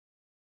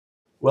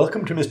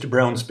Welcome to Mr.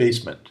 Brown's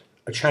Basement,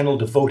 a channel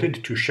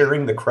devoted to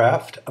sharing the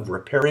craft of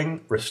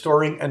repairing,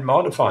 restoring, and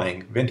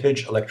modifying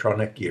vintage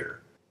electronic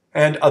gear,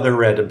 and other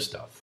random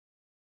stuff.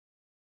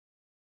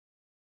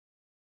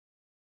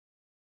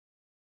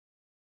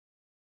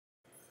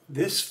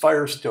 This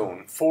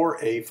Firestone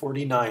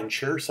 4A49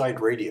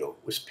 chairside radio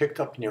was picked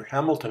up near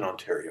Hamilton,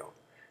 Ontario,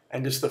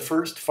 and is the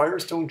first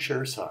Firestone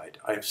chairside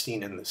I have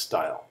seen in this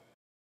style.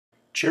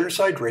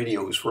 Chairside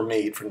radios were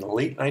made from the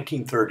late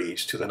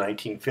 1930s to the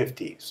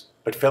 1950s,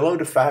 but fell out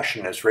of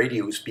fashion as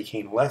radios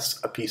became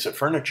less a piece of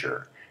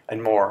furniture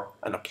and more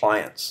an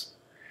appliance.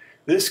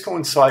 This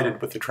coincided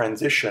with the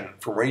transition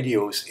from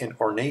radios in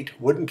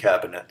ornate wooden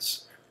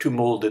cabinets to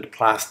molded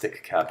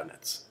plastic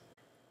cabinets.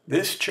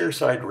 This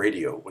chairside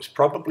radio was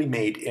probably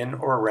made in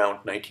or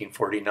around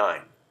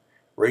 1949.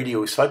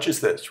 Radios such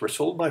as this were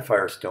sold by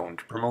Firestone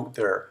to promote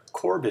their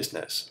core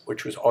business,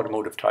 which was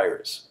automotive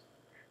tires.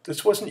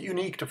 This wasn't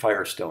unique to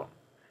Firestone.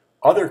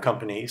 Other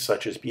companies,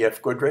 such as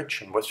BF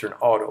Goodrich and Western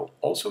Auto,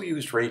 also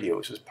used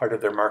radios as part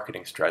of their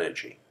marketing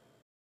strategy.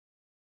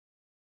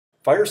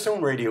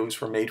 Firestone radios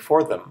were made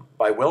for them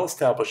by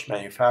well-established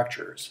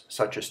manufacturers,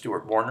 such as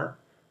Stuart Warner,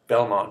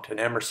 Belmont, and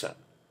Emerson.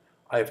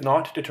 I have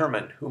not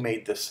determined who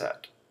made this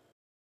set.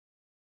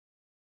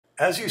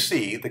 As you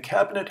see, the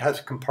cabinet has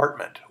a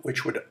compartment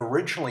which would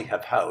originally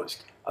have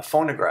housed a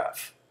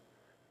phonograph.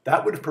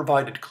 That would have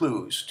provided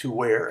clues to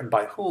where and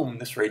by whom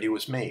this radio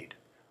was made.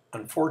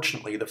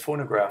 Unfortunately, the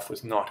phonograph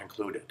was not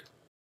included.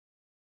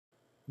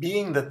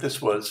 Being that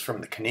this was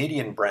from the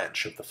Canadian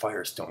branch of the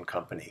Firestone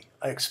Company,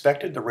 I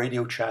expected the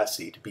radio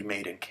chassis to be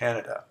made in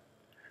Canada.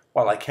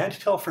 While I can't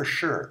tell for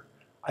sure,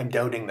 I'm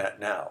doubting that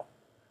now.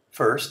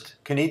 First,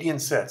 Canadian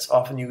sets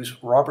often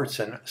use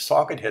Robertson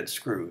socket head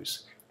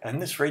screws,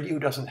 and this radio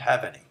doesn't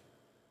have any.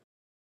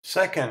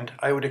 Second,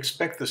 I would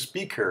expect the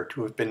speaker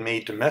to have been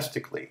made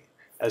domestically,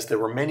 as there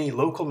were many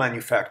local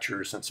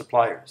manufacturers and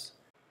suppliers.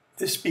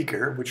 This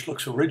speaker, which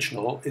looks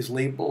original, is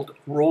labeled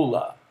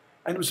Rolla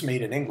and was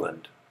made in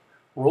England.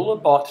 Rolla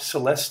bought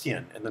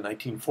Celestion in the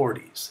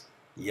 1940s.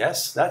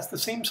 Yes, that's the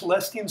same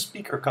Celestion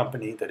speaker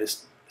company that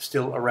is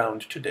still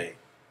around today.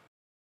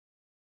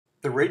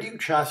 The radio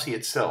chassis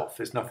itself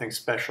is nothing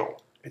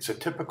special. It's a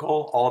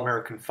typical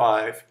All-American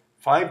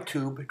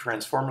 5-tube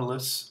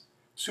transformerless,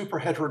 super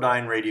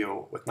heterodyne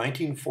radio with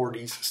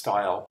 1940s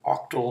style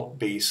octal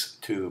bass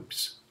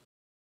tubes.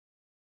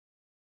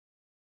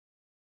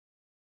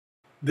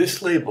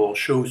 This label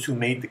shows who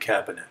made the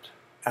cabinet.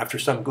 After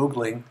some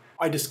Googling,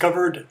 I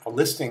discovered a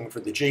listing for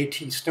the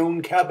J.T.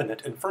 Stone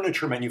Cabinet and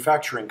Furniture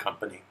Manufacturing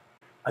Company.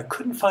 I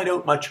couldn't find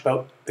out much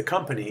about the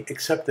company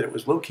except that it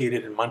was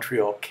located in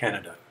Montreal,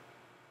 Canada.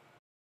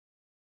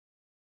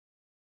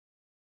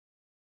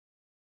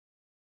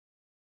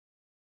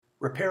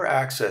 Repair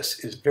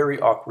access is very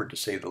awkward to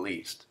say the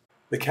least.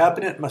 The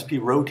cabinet must be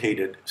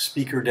rotated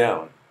speaker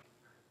down.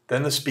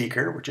 Then the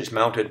speaker, which is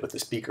mounted with the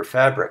speaker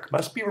fabric,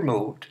 must be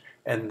removed,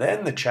 and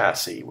then the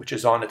chassis, which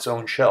is on its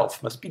own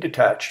shelf, must be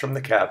detached from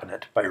the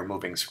cabinet by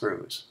removing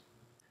screws.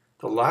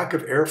 The lack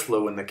of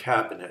airflow in the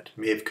cabinet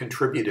may have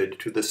contributed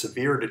to the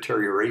severe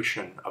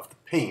deterioration of the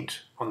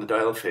paint on the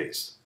dial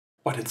face,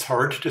 but it's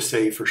hard to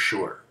say for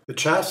sure. The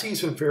chassis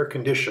is in fair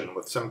condition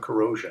with some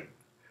corrosion.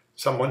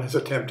 Someone has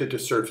attempted to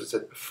surface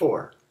it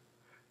before.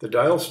 The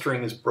dial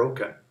string is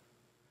broken.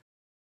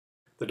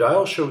 The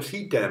dial shows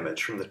heat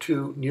damage from the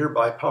two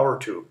nearby power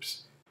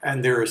tubes,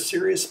 and there is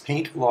serious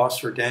paint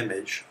loss or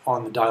damage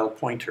on the dial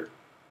pointer.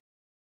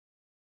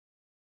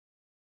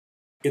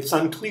 It's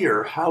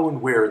unclear how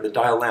and where the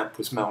dial lamp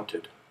was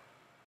mounted.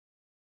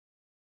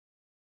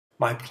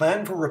 My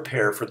plan for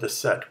repair for this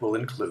set will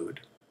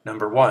include: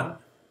 number 1,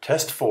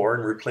 test for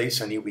and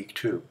replace any weak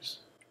tubes.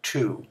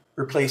 2,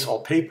 replace all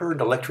paper and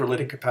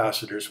electrolytic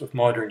capacitors with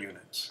modern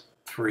units.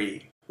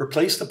 3,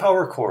 replace the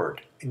power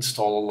cord,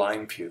 install a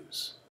line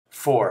fuse.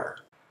 4,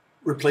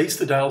 replace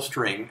the dial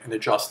string and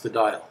adjust the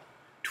dial.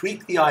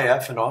 Tweak the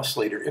IF and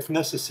oscillator if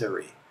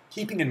necessary,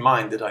 keeping in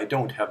mind that I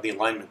don't have the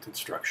alignment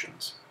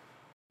instructions.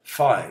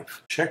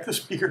 5. Check the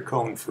speaker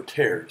cone for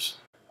tears.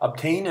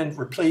 Obtain and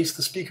replace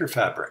the speaker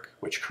fabric,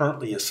 which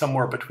currently is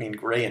somewhere between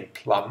gray and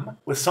plum,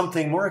 with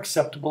something more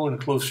acceptable and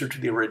closer to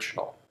the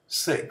original.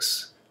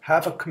 6.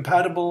 Have a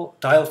compatible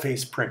dial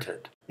face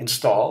printed.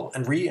 Install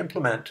and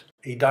re-implement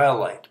a dial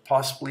light,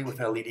 possibly with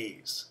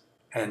LEDs.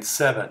 And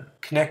 7.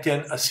 Connect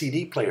in a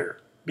CD player,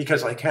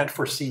 because I can't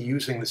foresee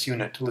using this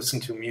unit to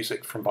listen to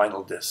music from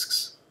vinyl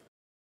discs.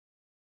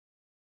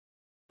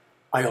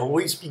 I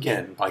always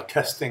begin by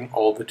testing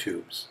all the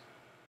tubes.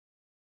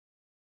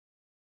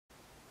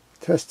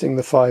 Testing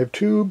the 5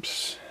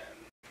 tubes,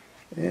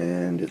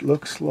 and it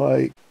looks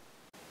like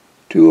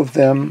 2 of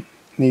them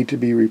need to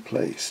be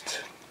replaced.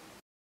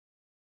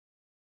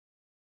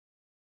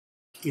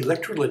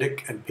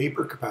 Electrolytic and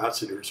paper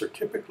capacitors are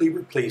typically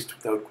replaced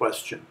without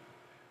question.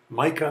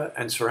 Mica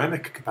and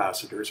ceramic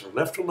capacitors are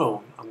left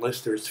alone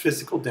unless there's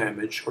physical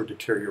damage or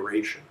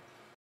deterioration.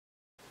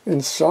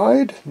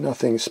 Inside,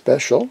 nothing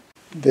special.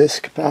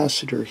 This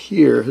capacitor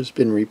here has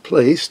been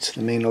replaced,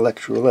 the main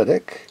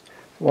electrolytic.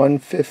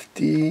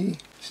 150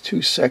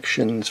 two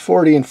sections,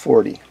 40 and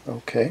 40.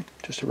 Okay,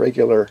 just a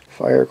regular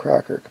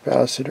firecracker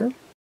capacitor.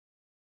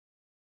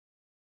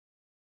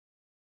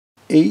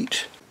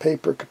 8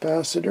 paper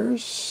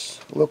capacitors,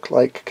 look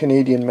like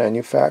Canadian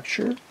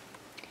manufacture.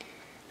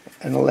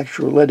 An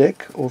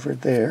electrolytic over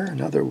there,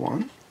 another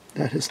one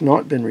that has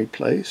not been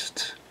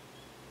replaced.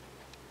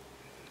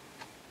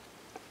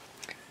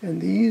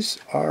 And these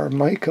are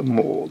mica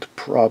mold,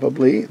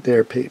 probably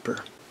they're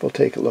paper. We'll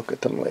take a look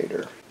at them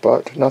later,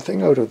 but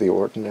nothing out of the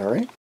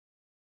ordinary.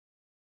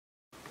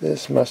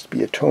 This must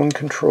be a tone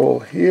control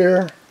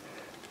here.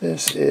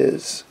 This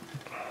is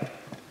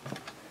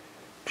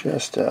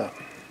just a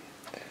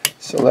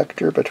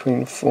selector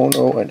between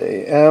phono and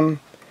AM,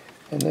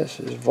 and this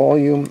is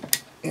volume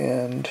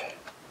and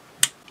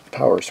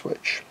power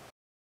switch.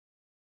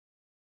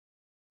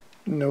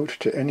 Note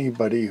to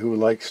anybody who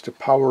likes to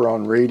power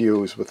on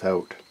radios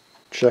without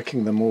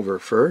checking them over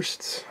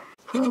first,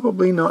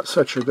 probably not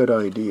such a good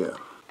idea.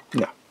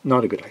 No,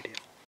 not a good idea.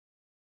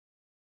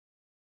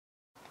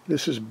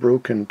 This is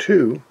broken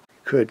too.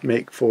 Could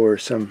make for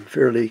some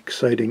fairly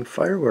exciting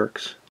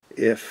fireworks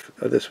if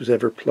this was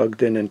ever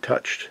plugged in and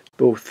touched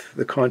both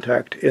the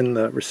contact in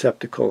the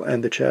receptacle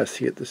and the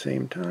chassis at the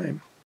same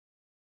time.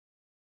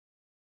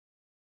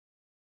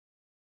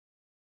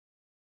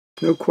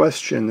 No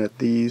question that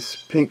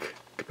these pink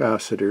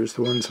capacitors,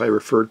 the ones I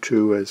referred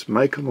to as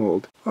mica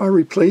mold, are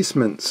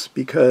replacements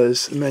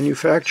because the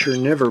manufacturer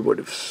never would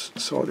have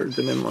soldered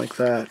them in like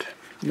that.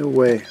 No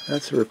way,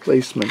 that's a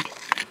replacement.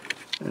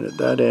 And at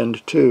that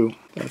end too,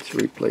 that's a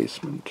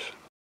replacement.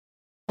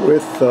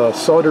 With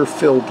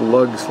solder-filled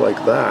lugs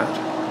like that,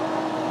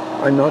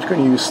 I'm not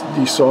going to use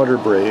the solder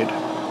braid.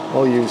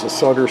 I'll use a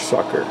solder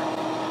sucker.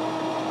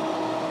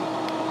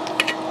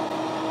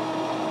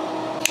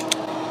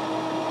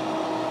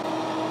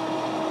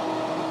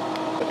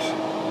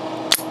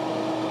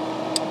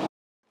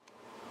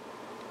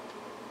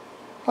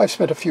 I've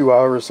spent a few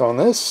hours on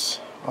this.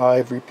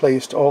 I've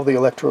replaced all the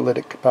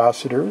electrolytic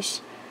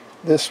capacitors.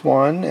 This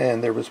one,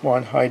 and there was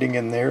one hiding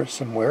in there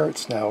somewhere.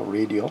 It's now a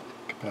radial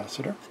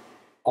capacitor.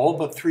 All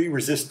but 3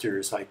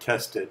 resistors I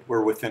tested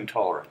were within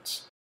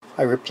tolerance.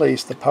 I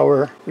replaced the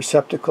power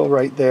receptacle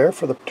right there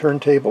for the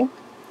turntable.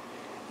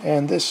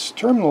 And this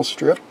terminal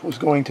strip was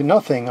going to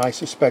nothing. I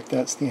suspect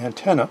that's the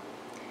antenna.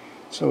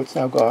 So it's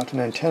now got an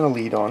antenna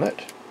lead on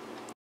it.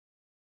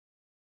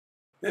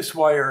 This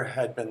wire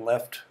had been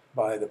left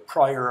by the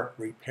prior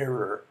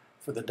repairer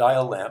for the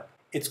dial lamp.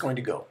 It's going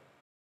to go.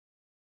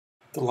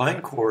 The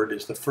line cord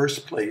is the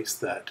first place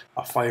that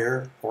a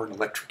fire or an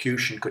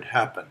electrocution could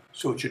happen,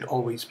 so it should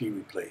always be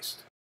replaced.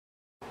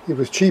 It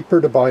was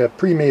cheaper to buy a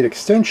pre-made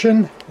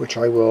extension, which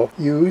I will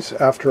use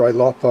after I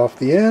lop off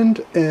the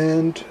end,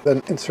 and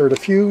then insert a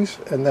fuse,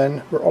 and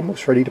then we're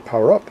almost ready to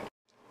power up.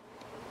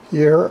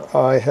 Here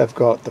I have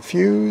got the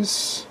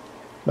fuse,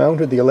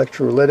 mounted the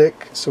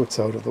electrolytic so it's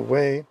out of the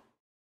way.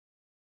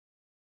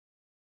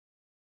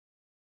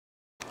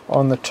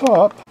 On the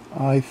top,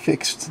 I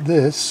fixed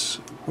this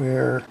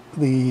where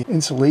the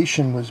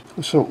insulation was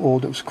so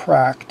old it was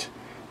cracked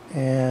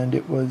and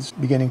it was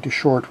beginning to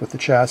short with the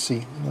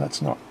chassis.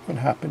 That's not going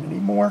to happen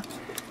anymore.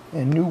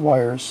 And new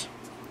wires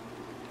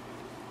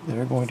that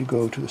are going to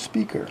go to the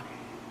speaker.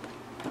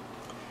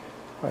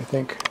 I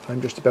think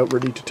I'm just about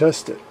ready to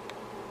test it.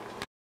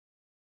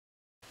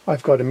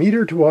 I've got a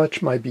meter to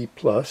watch my B+.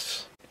 It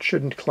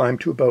shouldn't climb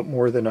to about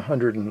more than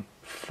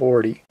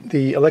 140.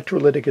 The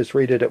electrolytic is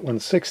rated at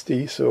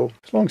 160, so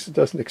as long as it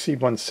doesn't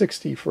exceed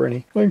 160 for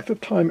any length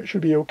of time, it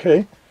should be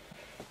okay.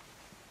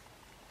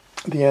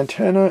 The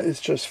antenna is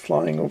just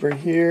flying over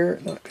here.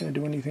 Not going to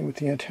do anything with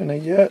the antenna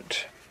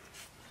yet.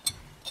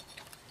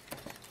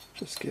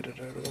 Just get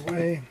it out of the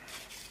way.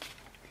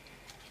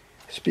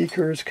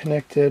 Speaker is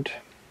connected,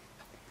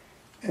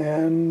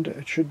 and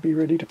it should be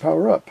ready to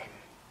power up.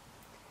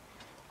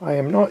 I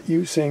am not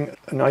using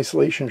an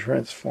isolation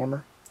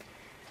transformer.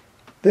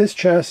 This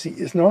chassis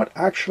is not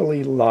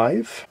actually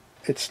live.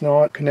 It's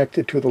not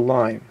connected to the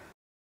line.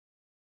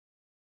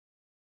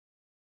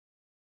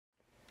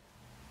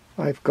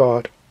 I've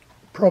got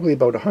probably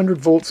about 100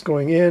 volts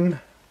going in,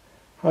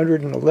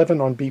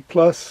 111 on B+.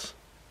 It's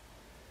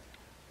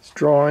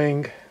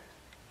drawing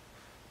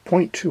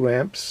 0.2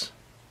 amps,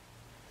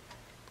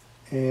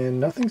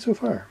 and nothing so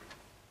far.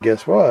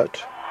 Guess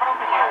what?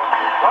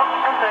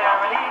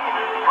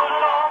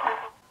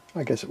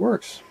 I guess it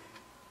works.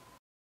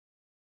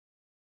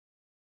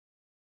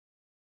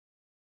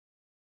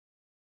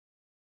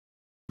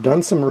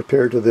 Done some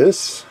repair to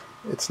this.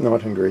 It's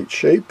not in great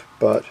shape,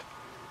 but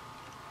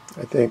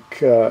I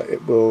think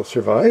it will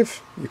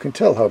survive. You can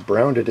tell how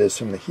brown it is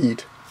from the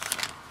heat.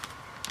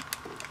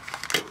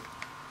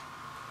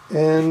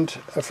 And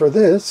for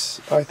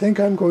this, I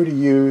think I'm going to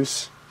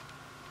use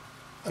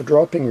a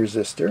dropping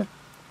resistor,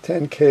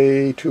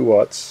 10K, 2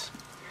 watts,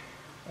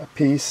 a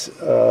piece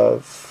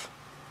of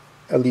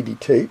LED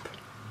tape,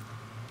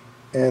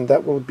 and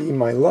that will be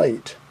my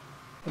light.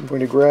 I'm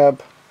going to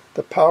grab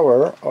the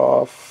power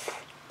of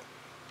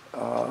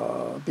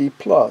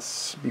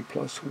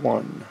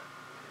B+1,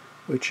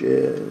 which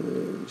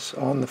is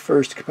on the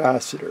first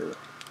capacitor.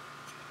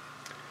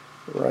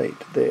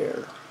 right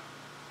there.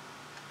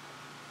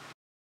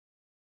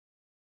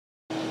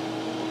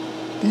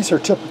 These are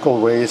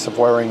typical ways of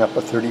wiring up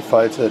a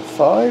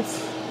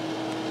 35Z5.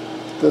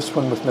 This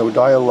one with no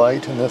dial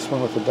light and this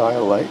one with a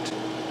dial light.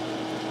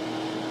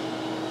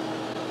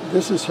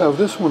 This is how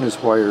this one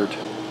is wired.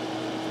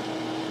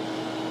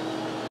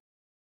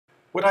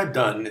 What I've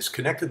done is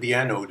connected the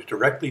anode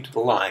directly to the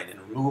line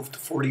and removed the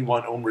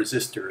 41 ohm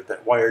resistor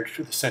that wired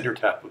to the center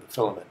tap of the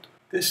filament.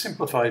 This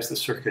simplifies the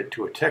circuit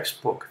to a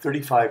textbook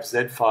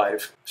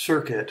 35Z5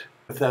 circuit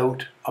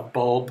without a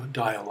bulb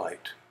dial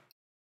light.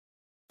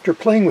 After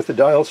playing with the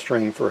dial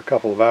string for a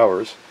couple of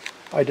hours,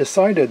 I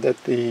decided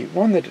that the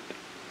one that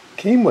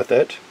came with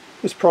it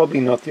was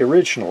probably not the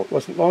original. It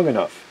wasn't long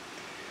enough.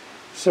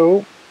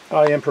 So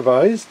I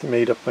improvised,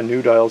 made up a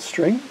new dial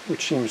string,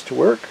 which seems to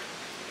work,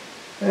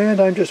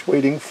 and I'm just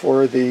waiting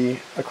for the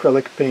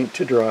acrylic paint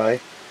to dry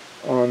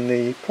on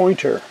the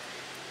pointer.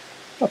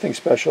 Nothing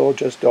special,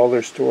 just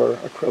dollar store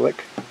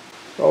acrylic.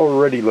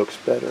 Already looks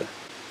better.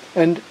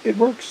 And it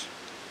works.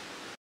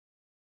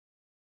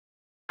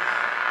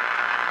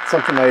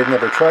 Something I had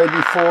never tried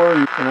before,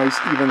 a nice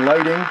even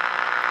lighting.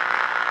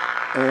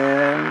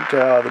 And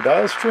the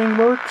dial string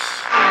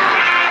works.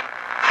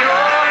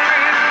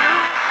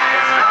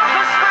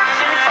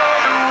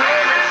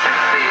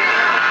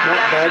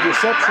 Not bad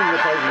reception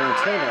without an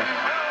antenna.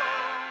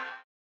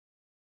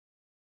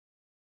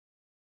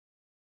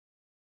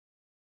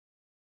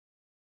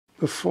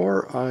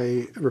 Before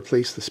I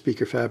replace the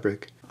speaker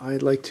fabric,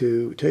 I'd like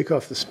to take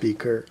off the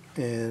speaker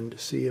and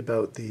see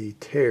about the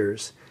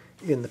tears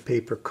in the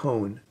paper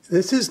cone.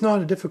 This is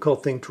not a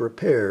difficult thing to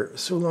repair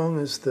so long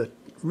as the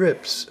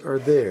rips are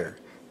there.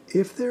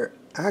 If they're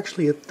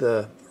actually at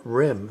the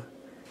rim,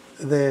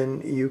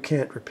 then you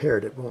can't repair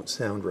it. It won't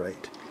sound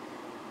right.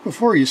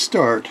 Before you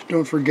start,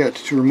 don't forget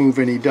to remove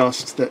any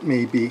dust that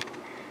may be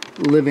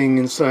living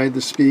inside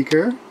the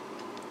speaker,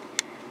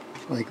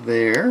 like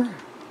there.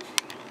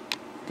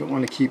 Don't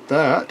want to keep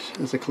that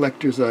as a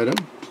collector's item.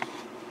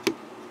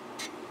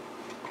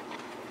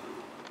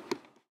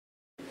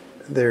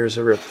 There's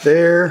a rip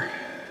there,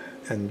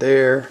 and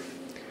there,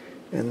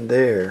 and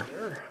there.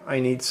 I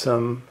need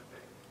some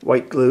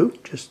white glue,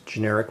 just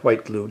generic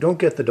white glue. Don't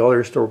get the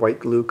dollar store white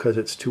glue because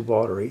it's too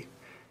watery.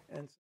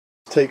 And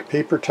take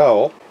paper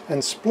towel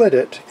and split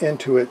it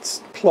into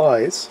its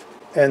plies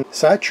and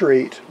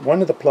saturate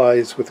one of the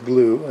plies with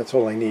glue. That's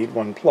all I need,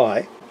 one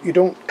ply. You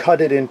don't cut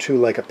it into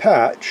like a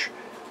patch.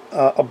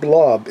 A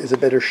blob is a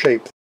better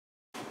shape.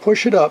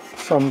 Push it up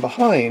from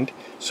behind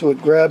so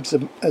it grabs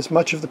as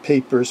much of the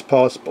paper as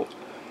possible.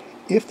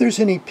 If there's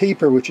any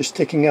paper which is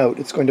sticking out,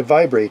 it's going to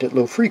vibrate at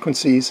low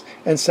frequencies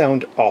and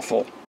sound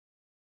awful.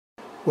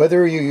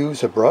 Whether you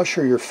use a brush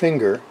or your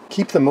finger,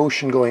 keep the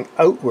motion going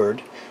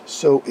outward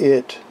so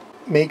it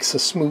makes a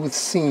smooth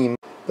seam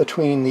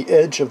between the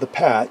edge of the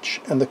patch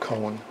and the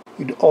cone.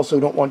 You also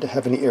don't want to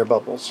have any air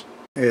bubbles.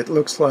 It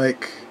looks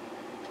like,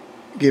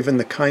 given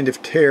the kind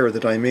of tear,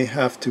 that I may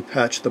have to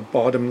patch the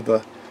bottom of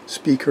the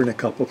speaker in a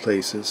couple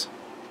places.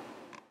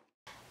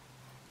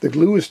 The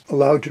glue is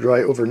allowed to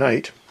dry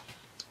overnight.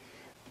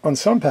 On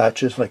some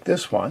patches, like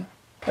this one,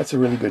 that's a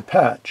really good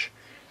patch.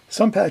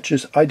 Some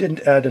patches I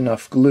didn't add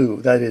enough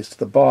glue, that is to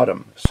the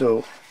bottom,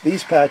 so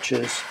these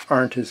patches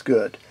aren't as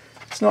good.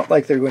 It's not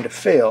like they're going to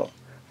fail,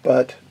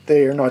 but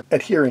they are not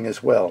adhering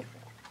as well.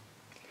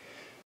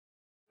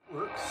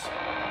 Works,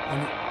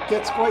 and it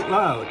gets quite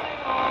loud.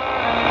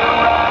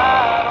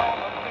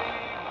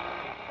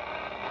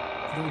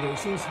 Though there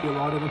seems to be a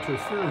lot of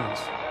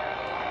interference.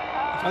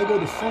 If I go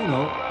to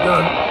phono,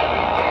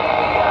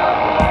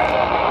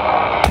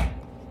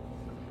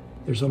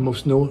 there's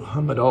almost no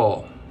hum at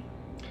all.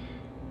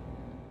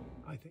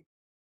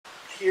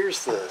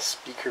 Here's the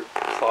speaker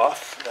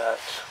cloth that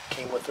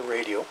came with the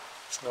radio.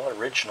 It's not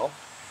original.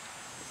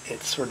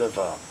 It's sort of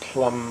a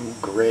plum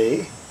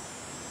gray.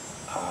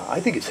 I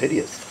think it's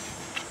hideous.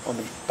 On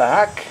the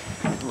back,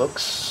 it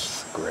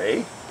looks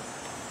gray.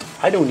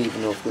 I don't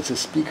even know if this is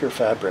speaker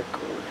fabric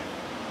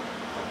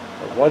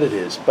or what it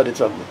is, but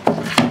it's ugly.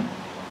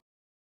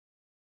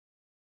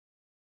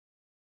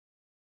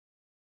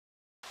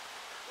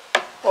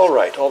 All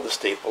right, all the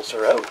staples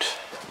are out,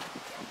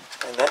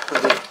 and that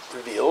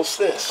reveals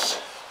this.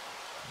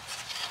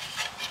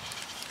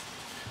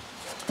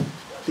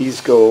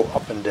 These go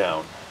up and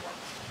down.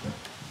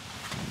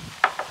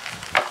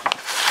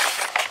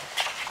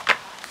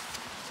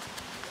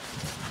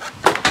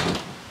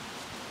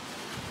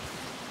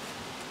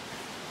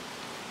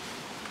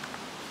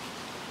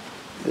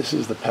 This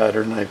is the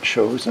pattern I've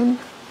chosen.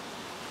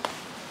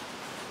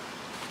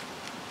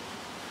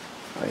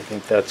 I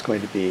think that's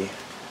going to be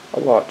a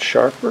lot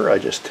sharper. I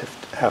just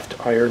have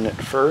to iron it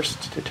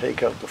first to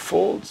take out the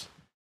folds.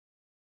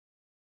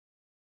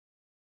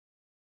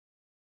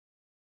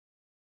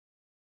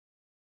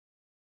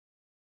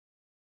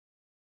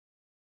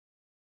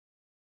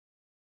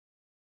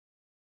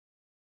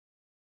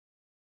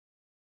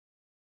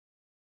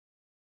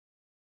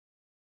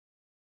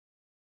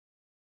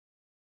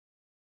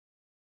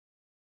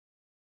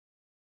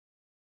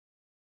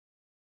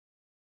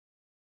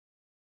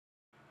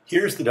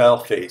 Here's the dial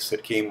face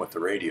that came with the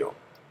radio.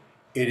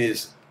 It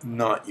is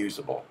not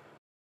usable.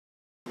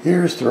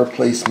 Here's the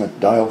replacement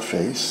dial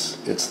face.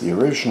 It's the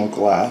original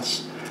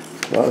glass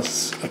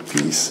plus a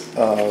piece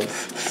of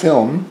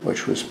film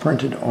which was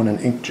printed on an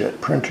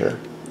inkjet printer.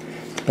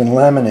 It's been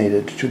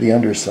laminated to the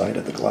underside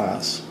of the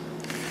glass.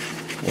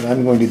 What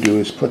I'm going to do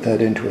is put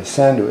that into a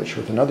sandwich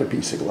with another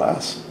piece of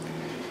glass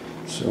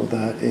so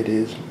that it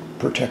is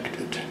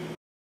protected.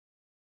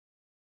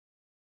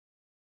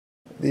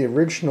 The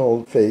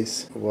original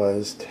face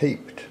was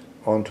taped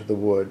onto the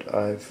wood.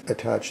 I've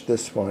attached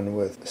this one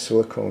with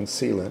silicone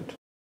sealant.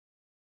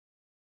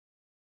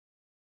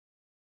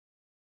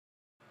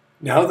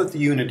 Now that the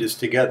unit is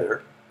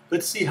together,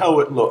 let's see how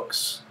it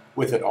looks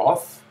with it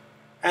off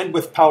and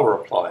with power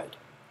applied.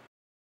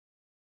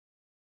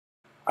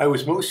 I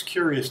was most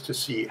curious to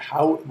see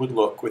how it would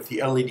look with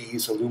the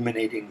LEDs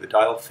illuminating the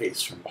dial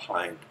face from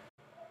behind,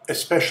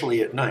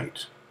 especially at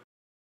night,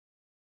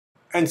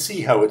 and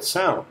see how it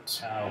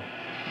sounds.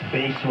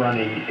 Bass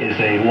running is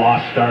a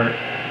lost art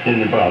in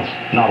the, well,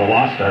 it's not a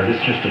lost art,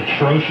 it's just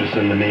atrocious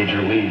in the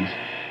major leagues.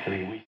 I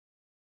mean,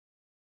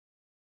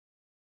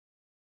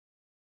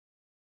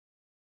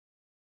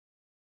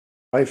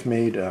 I've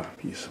made a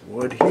piece of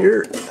wood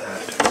here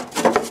that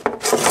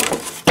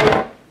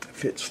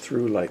fits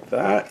through like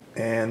that,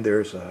 and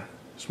there's a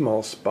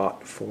small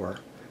spot for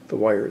the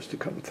wires to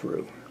come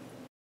through.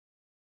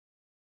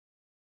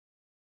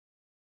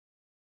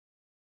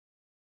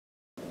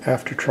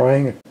 After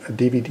trying a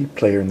DVD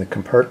player in the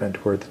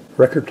compartment where the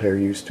record player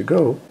used to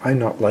go, I'm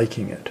not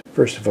liking it.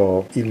 First of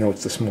all, even though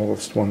it's the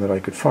smallest one that I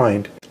could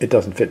find, it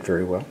doesn't fit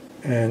very well.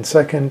 And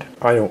second,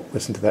 I don't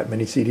listen to that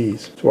many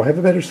CDs, so I have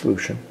a better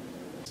solution.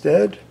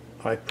 Instead,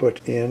 I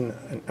put in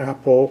an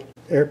Apple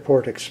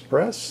Airport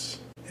Express,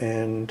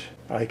 and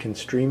I can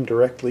stream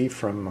directly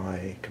from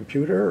my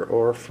computer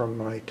or from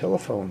my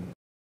telephone.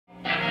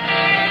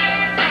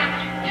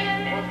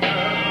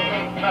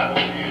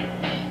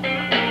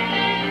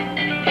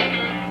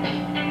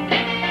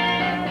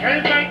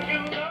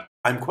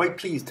 I'm quite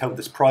pleased how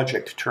this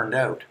project turned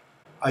out.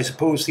 I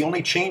suppose the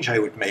only change I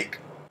would make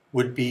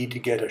would be to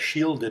get a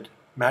shielded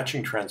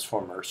matching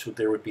transformer so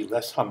there would be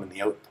less hum in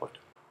the output.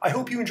 I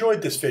hope you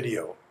enjoyed this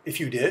video. If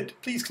you did,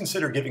 please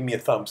consider giving me a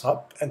thumbs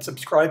up and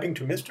subscribing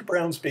to Mr.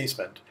 Brown's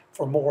Basement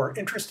for more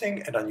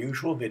interesting and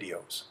unusual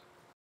videos.